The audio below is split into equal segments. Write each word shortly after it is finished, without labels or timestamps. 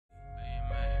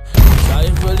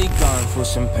really gone through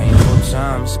some painful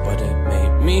times, but it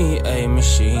made me a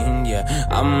machine. Yeah,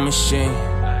 I'm a machine.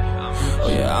 Oh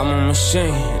yeah, I'm a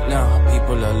machine. Now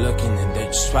people are looking and they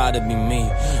just try to be me,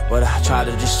 but I try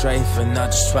to just strafe and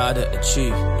not just try to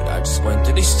achieve. But I just went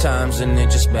through these times and it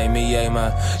just made me a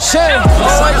machine.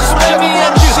 Oh, it just made me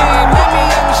a machine. Made me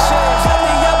a machine. Tell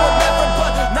me I would never,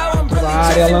 but now I'm really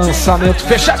área, lançamento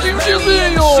fechadinho de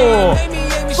Zinho.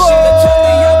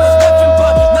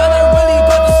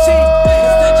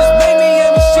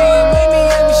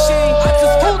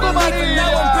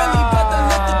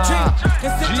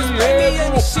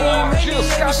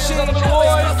 Borges, camisa número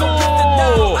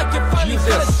 8,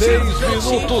 16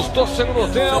 minutos do segundo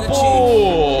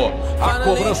tempo. A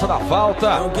cobrança da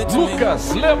falta,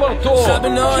 Lucas levantou.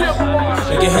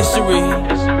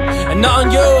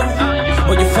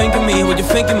 What you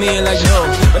think of me, like no.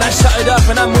 But I shut it up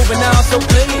and I'm moving now so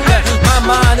clean that my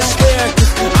mind is scared,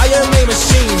 cause I am a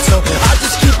machine. So I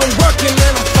just keep on working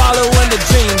and I'm following the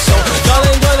dream. So y'all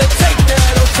ain't gonna take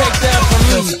that, don't take that from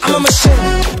me. I'm a machine.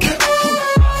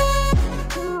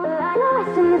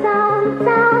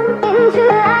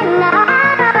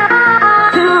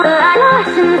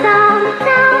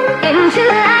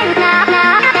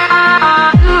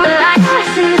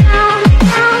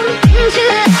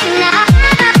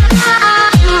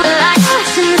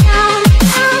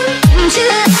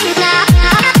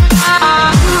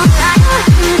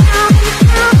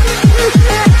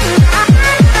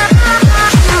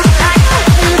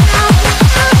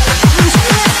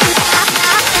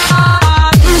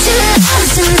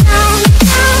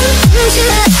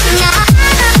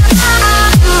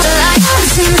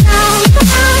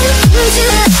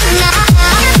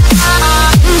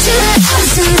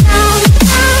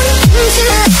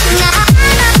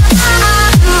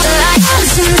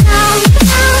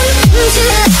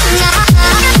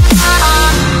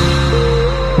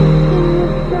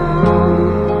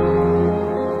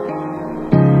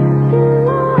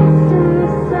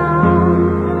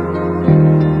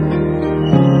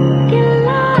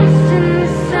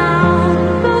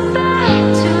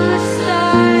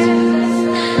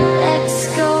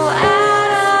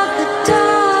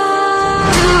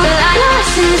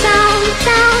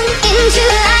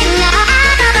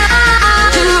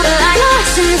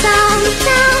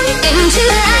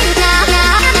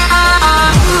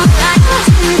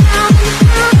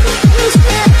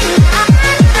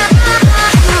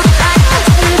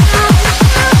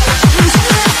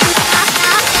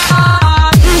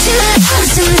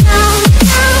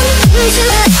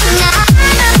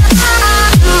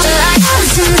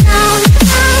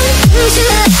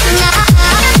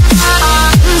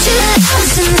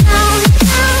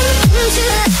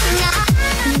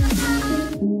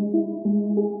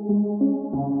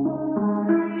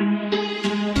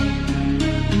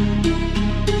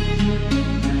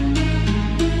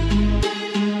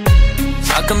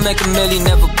 I can make a million,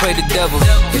 never pray the devil.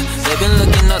 They've been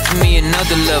looking up to me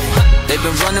another level. They've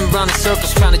been running round in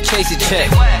circles trying to chase a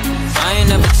check. I ain't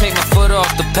never take my foot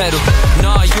off the pedal.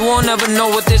 Nah, you won't ever know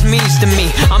what this means to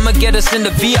me. I'ma get us in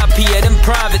the VIP at them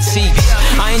private seats.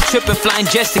 I ain't tripping, flying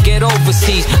jets to get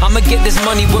overseas. I'ma get this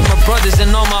money with my brothers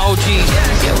and all my OGs.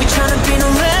 Yeah, we tryna be no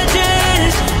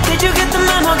legends. Did you get the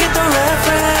memo, get the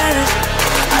reference?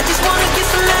 I just wanna get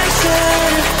some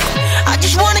action. I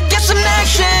just wanna get some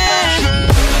action.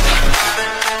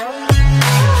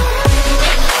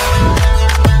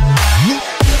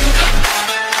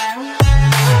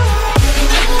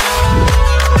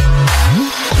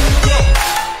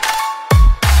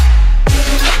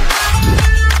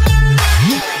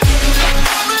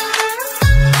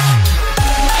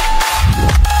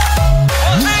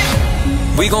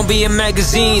 We gon' be in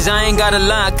magazines, I ain't gotta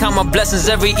lie, count my blessings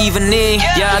every evening.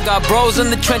 Yeah, I got bros in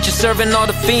the trenches serving all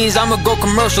the fiends. I'ma go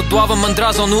commercial, Duava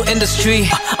Mandrazo, new industry.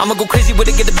 I'ma go crazy with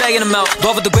it, get the bag in the mouth.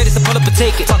 Duava the greatest, to pull up and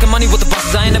take it. Talking money with the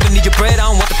bosses, I ain't never need your bread, I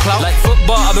don't want the clout. Like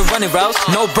football, I've been running routes,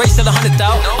 no breaks till 100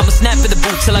 out. I'ma snap in the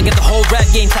boot till I get the whole rap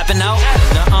game tapping out.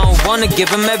 Now I don't wanna give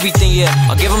him everything, yeah.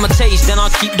 I'll give him a taste, then I'll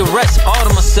keep the rest all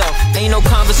to myself. Ain't no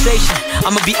conversation,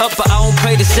 I'ma be up but I don't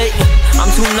pray to Satan.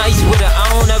 I'm too nice with it, I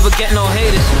don't ever get no haters.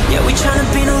 Yeah, we tryna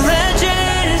be no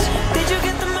legends. Did you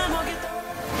get the memo?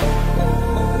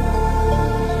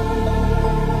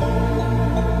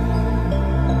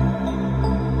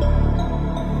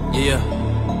 Yeah.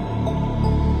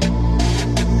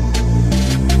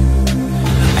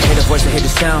 I hear the voice, I hear the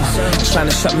sound, it's trying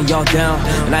to shut me all down.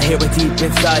 And I hear it deep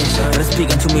inside, and it's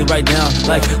speaking to me right now.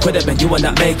 Like, quit it man, you will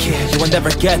not make it, you will never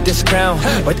get this crown.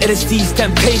 But it is these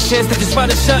temptations that just try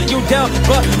to shut you down.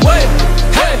 But wait,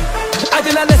 hey, I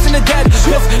did not listen to that.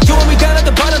 You want me down at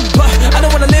the bottom, but I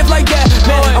don't wanna live like that,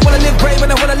 man. I wanna live brave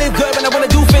and I wanna live good and I wanna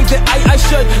do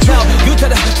should. Now you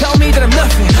tell me that I'm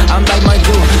nothing. I'm like my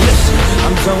dude, listen,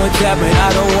 I'm done with that, man, I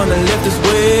don't wanna live this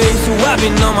way. So I've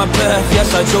been on my path,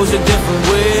 yes, I chose a different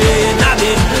way. And I've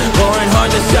been going hard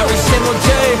this every single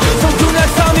day. So do not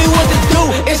tell me what to do,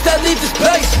 instead leave this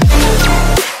place.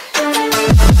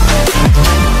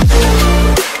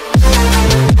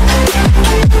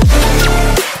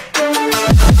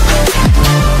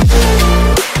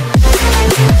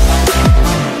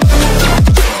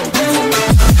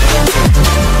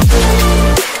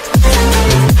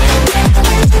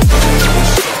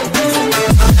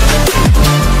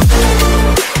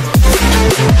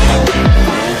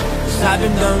 I've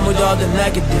been done with all the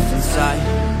negative inside.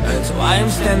 So I am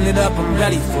standing up, I'm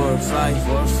ready for a fight.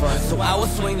 So I will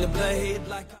swing the blade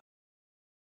like...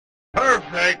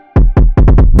 Perfect!